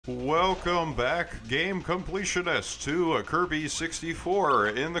Welcome back, game completionists, to Kirby 64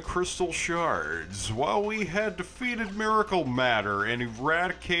 in the Crystal Shards. While we had defeated Miracle Matter and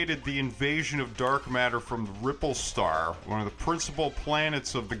eradicated the invasion of dark matter from the Ripple Star, one of the principal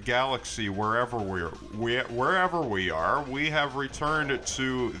planets of the galaxy wherever we are, we have returned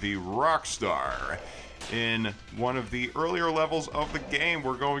to the Rock Star. In one of the earlier levels of the game,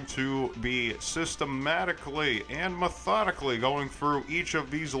 we're going to be systematically and methodically going through each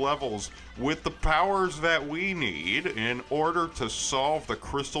of these levels with the powers that we need in order to solve the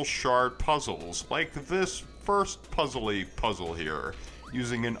Crystal Shard puzzles, like this first puzzle here,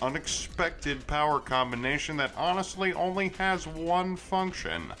 using an unexpected power combination that honestly only has one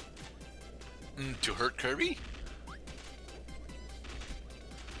function. To hurt Kirby?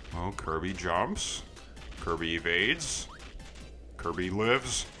 Well, Kirby jumps. Kirby evades. Kirby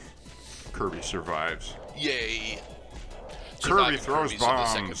lives. Kirby survives. Yay! Kirby throws bombs.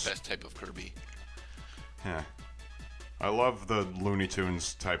 The second best type of Kirby. Yeah. I love the Looney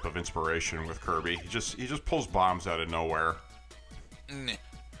Tunes type of inspiration with Kirby. He just pulls bombs out of nowhere.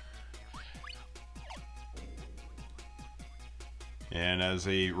 And as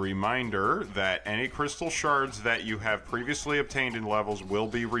a reminder that any crystal shards that you have previously obtained in levels will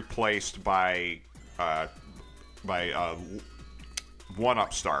be replaced by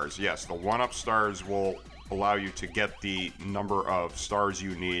one-up stars. Yes, the one-up stars will allow you to get the number of stars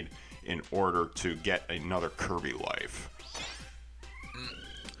you need in order to get another Kirby life.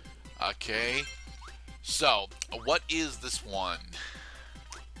 Okay. So, what is this one?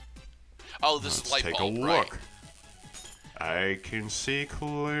 Oh, this is light bulb, Let's take a look. I can see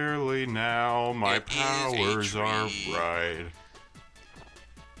clearly now. My powers are bright.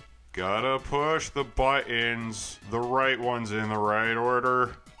 Gotta push the buttons, the right ones in the right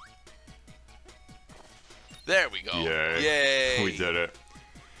order. There we go. Yay. Yay. We did it.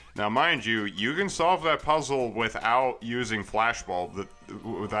 Now, mind you, you can solve that puzzle without using flashbulb,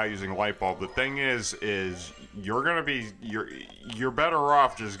 without using light bulb. The thing is you're gonna be you're better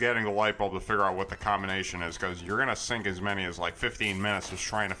off just getting the light bulb to figure out what the combination is, because you're gonna sink as many as like 15 minutes just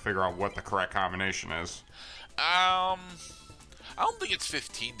trying to figure out what the correct combination is. I don't think it's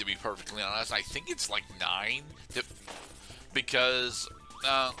 15, to be perfectly honest. I think it's like 9. Because,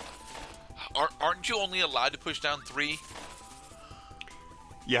 aren't you only allowed to push down 3?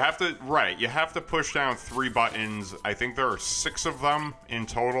 You have to, right, you have to push down 3 buttons. I think there are 6 of them in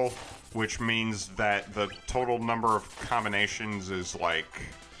total, which means that the total number of combinations is like...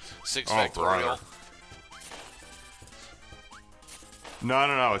 6 factorial.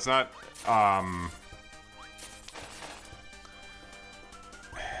 No, it's not,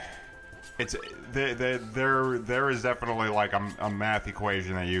 It's there is definitely like a math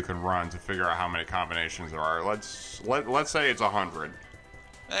equation that you can run to figure out how many combinations there are. Let's say it's 100.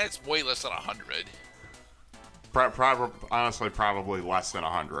 That's way less than 100. Honestly, probably less than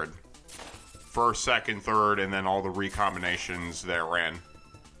 100. First, second, third, and then all the recombinations therein.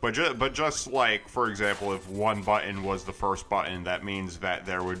 But just like, for example, if one button was the first button, that means that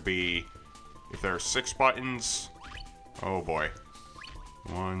there would be, if there are 6 buttons, oh boy.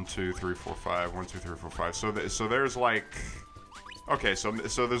 1, 2, 3, 4, 5. 1, 2, 3, 4, 5. So there's like, okay, so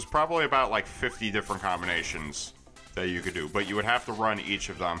there's probably about like 50 different combinations that you could do, but you would have to run each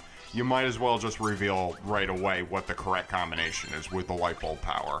of them. You might as well just reveal right away what the correct combination is with the light bulb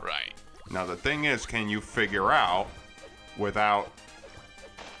power. Right. Now the thing is, can you figure out without,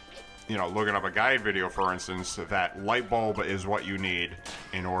 you know, looking up a guide video, for instance, that light bulb is what you need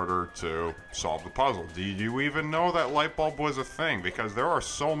in order to solve the puzzle? Do you even know that light bulb was a thing? Because there are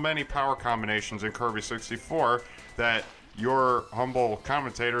so many power combinations in Kirby 64 that your humble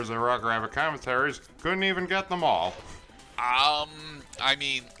commentators at Rock Rabbit Commentaries couldn't even get them all. I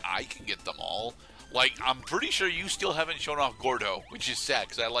mean, I can get them all. Like, I'm pretty sure you still haven't shown off Gordo, which is sad,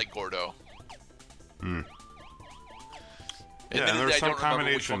 because I like Gordo. Hmm. Yeah, and there's some I don't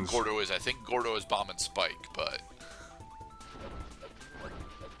remember which one combinations. Gordo is. I think Gordo is Bomb and Spike, but...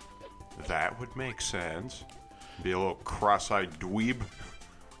 That would make sense. Be a little cross-eyed dweeb.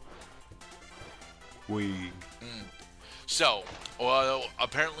 So,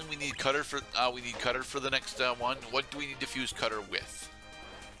 apparently we need Cutter for the next one. What do we need to fuse Cutter with?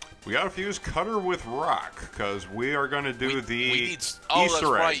 We gotta fuse Cutter with Rock, because we are gonna do the Easter that's egg.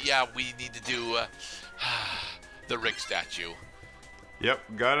 Right, yeah, we need to do the Rick statue. Yep,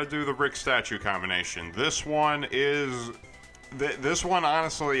 gotta do the Rick statue combination. This one is... This one,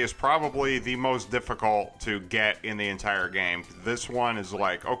 honestly, is probably the most difficult to get in the entire game. This one is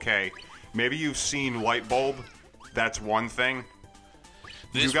like, okay, maybe you've seen light bulb. That's one thing.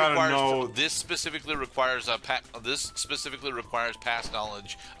 This gotta requires, know. This specifically requires past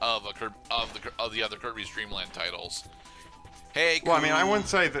knowledge of the other Kirby's Dream Land titles. Hey, Well, I mean, I wouldn't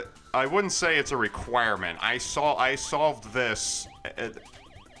say that. I wouldn't say it's a requirement. I solved this.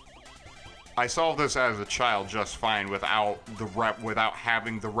 I solved this as a child just fine without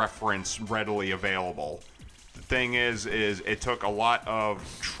having the reference readily available. The thing is it took a lot of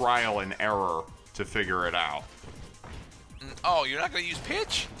trial and error to figure it out. Oh, you're not going to use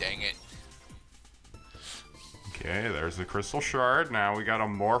pitch? Dang it. Okay, there's the crystal shard. Now we gotta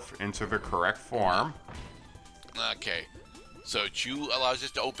morph into the correct form. Okay. So Chew allows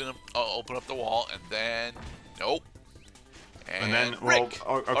us to open up the wall, and then nope. And then Rick.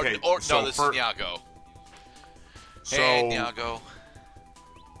 Well, okay. No, this is Nyago. So hey, Nyago.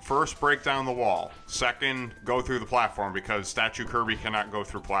 First, break down the wall. Second, go through the platform because Statue Kirby cannot go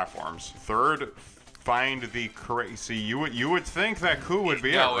through platforms. Third, find the correct. See, you would think that Ku would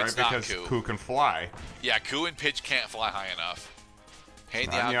be no, it, right? It's not because Ku. Ku can fly. Yeah, Ku and Pitch can't fly high enough. Hey,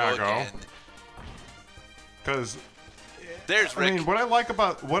 Nyago again. Because there's Rick. I mean, what I like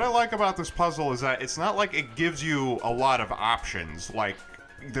about this puzzle is that it's not like it gives you a lot of options. Like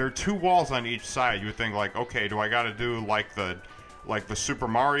there are 2 walls on each side. You would think like, okay, do I got to do like the Super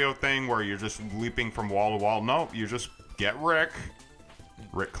Mario thing where you're just leaping from wall to wall? No, you just get Rick.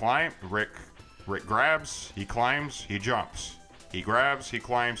 Rick grabs, he climbs, he jumps. He grabs, he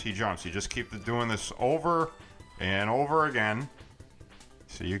climbs, he jumps. You just keep doing this over and over again.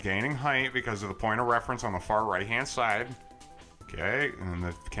 So you're gaining height because of the point of reference on the far right-hand side. Okay, and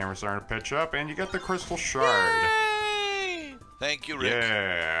the camera's starting to pitch up, and you get the crystal shard. Yay! Thank you, Rick.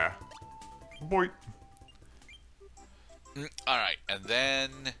 Yeah. Boy. All right, and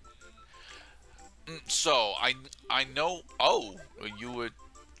then so I know. Oh, you would.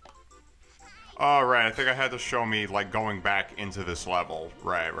 All right, I think I had to show me like going back into this level.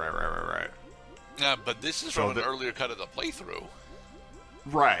 Right. Yeah, but this is from an earlier cut of the playthrough.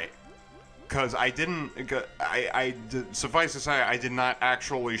 Right. Because I didn't. Suffice to say, I did not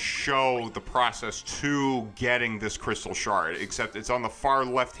actually show the process to getting this crystal shard. Except it's on the far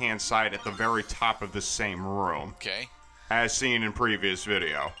left-hand side at the very top of the same room. Okay. As seen in previous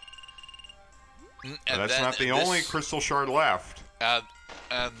video. And that's not the only crystal shard left. And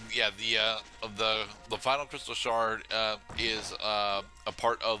yeah, the final crystal shard is a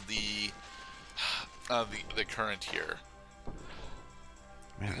part of the current here.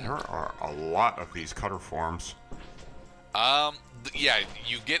 Man, there are a lot of these cutter forms. Yeah,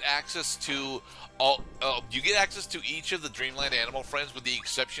 you get access to all. You get access to each of the Dreamland animal friends, with the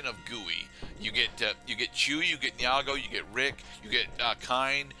exception of Gooey. You get Chew, you get Nyago, you get Rick, you get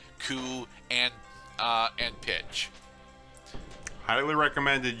Kine, Ku, and Pitch. Highly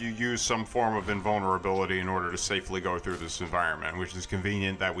recommended you use some form of invulnerability in order to safely go through this environment, which is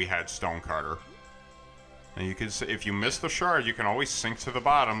convenient that we had Stonecutter. And you can, if you miss the shard, you can always sink to the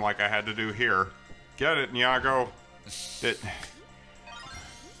bottom like I had to do here. Get it, Nyago.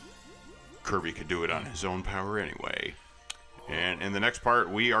 Kirby could do it on his own power anyway. And in the next part,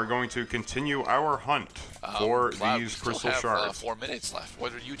 we are going to continue our hunt for these crystal shards. 4 minutes left.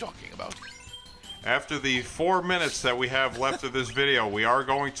 What are you talking about? After the 4 minutes that we have left of this video, we are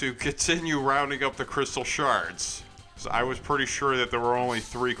going to continue rounding up the crystal shards. So I was pretty sure that there were only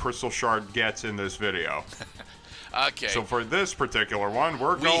 3 crystal shard gets in this video. Okay. So for this particular one,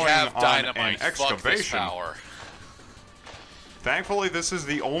 we're going on an excavation. Power. Thankfully, this is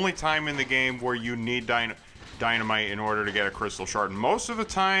the only time in the game where you need dynamite in order to get a crystal shard. Most of the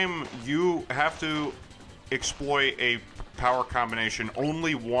time, you have to exploit a power combination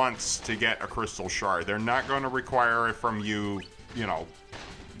only once to get a crystal shard. They're not going to require it from you, you know,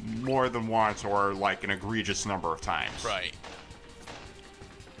 more than once or like an egregious number of times. Right.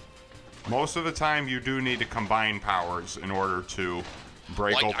 Most of the time, you do need to combine powers in order to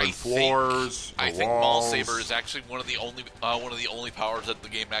break open floors, I think walls. Maul Saber is actually one of the only powers that the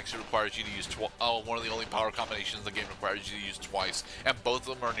game actually requires you to use. One of the only power combinations the game requires you to use twice, and both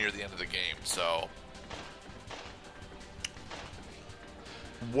of them are near the end of the game. So.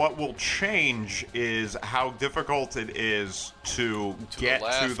 What will change is how difficult it is to get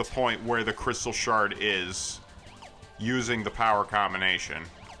to the point where the crystal shard is using the power combination.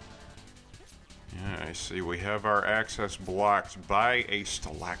 Yeah, I see. We have our access blocked by a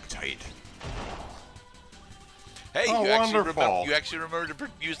stalactite. Hey, oh, you actually remember to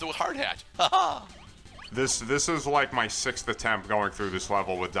use the hard hat. Haha. This is like my 6th attempt going through this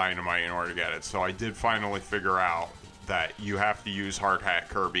level with dynamite in order to get it. So I did finally figure out that you have to use Hard Hat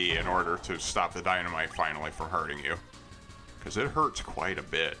Kirby in order to stop the dynamite finally from hurting you. Because it hurts quite a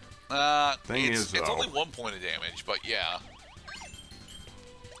bit. It's only 1 point of damage, but yeah.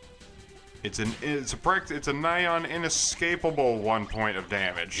 It's a nigh on inescapable 1 point of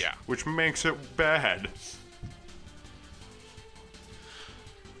damage. Yeah. Which makes it bad.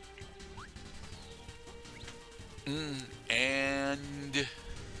 And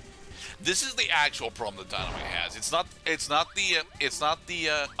this is the actual problem that Dynamite has. It's not the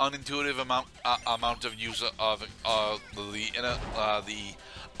unintuitive amount of use of the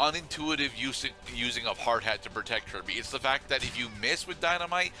unintuitive using of Hard Hat to protect Kirby. It's the fact that if you miss with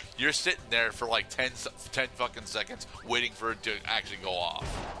Dynamite, you're sitting there for like 10 fucking seconds waiting for it to actually go off.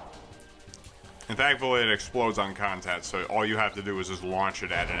 And thankfully it explodes on contact, so all you have to do is just launch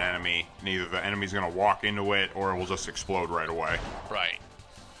it at an enemy, and either the enemy's going to walk into it or it will just explode right away. Right.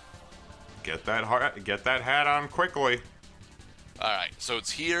 Get that hat on quickly. Alright, so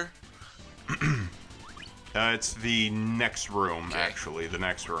it's here. It's the next room, Okay. actually. The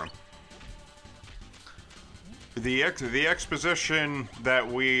next room. The exposition that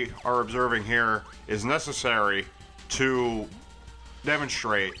we are observing here is necessary to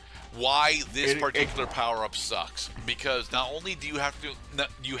demonstrate why this particular power-up sucks, because not only do you have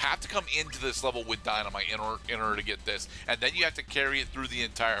to come into this level with Dynamite in order to get this, and then you have to carry it through the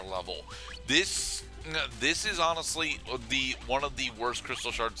entire level. This is honestly one of the worst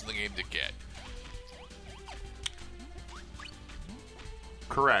crystal shards in the game to get.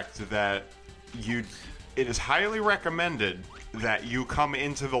 Correct. That it is highly recommended that you come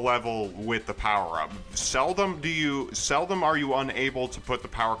into the level with the power-up. Seldom are you unable to put the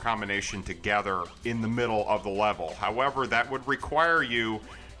power combination together in the middle of the level. However, that would require you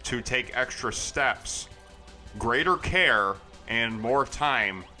to take extra steps, greater care, and more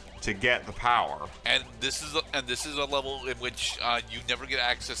time to get the power. And this is a level in which you never get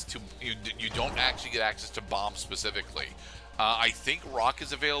access to. You don't actually get access to Bomb specifically. I think Rock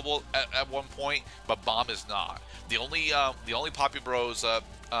is available at one point, but Bomb is not. The only Poppy Bros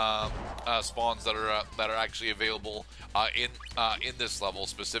spawns that are actually available in this level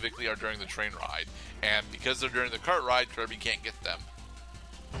specifically are during the train ride, and because they're during the cart ride, Kirby can't get them.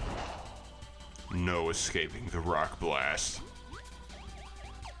 No escaping the Rock Blast.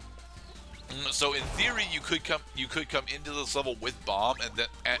 So in theory, you could come into this level with Bomb and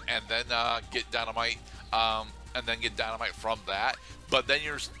then get Dynamite. And then get Dynamite from that, but then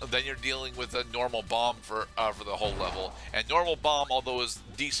you're dealing with a normal Bomb for the whole level. And normal Bomb, although is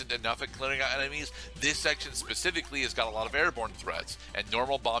decent enough at clearing out enemies, this section specifically has got a lot of airborne threats, and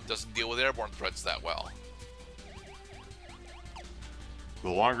normal Bomb doesn't deal with airborne threats that well. The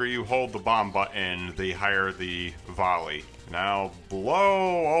longer you hold the bomb button, the higher the volley. Now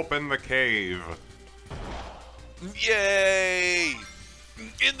blow open the cave. Yay!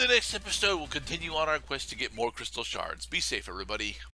 In the next episode, we'll continue on our quest to get more crystal shards. Be safe, everybody.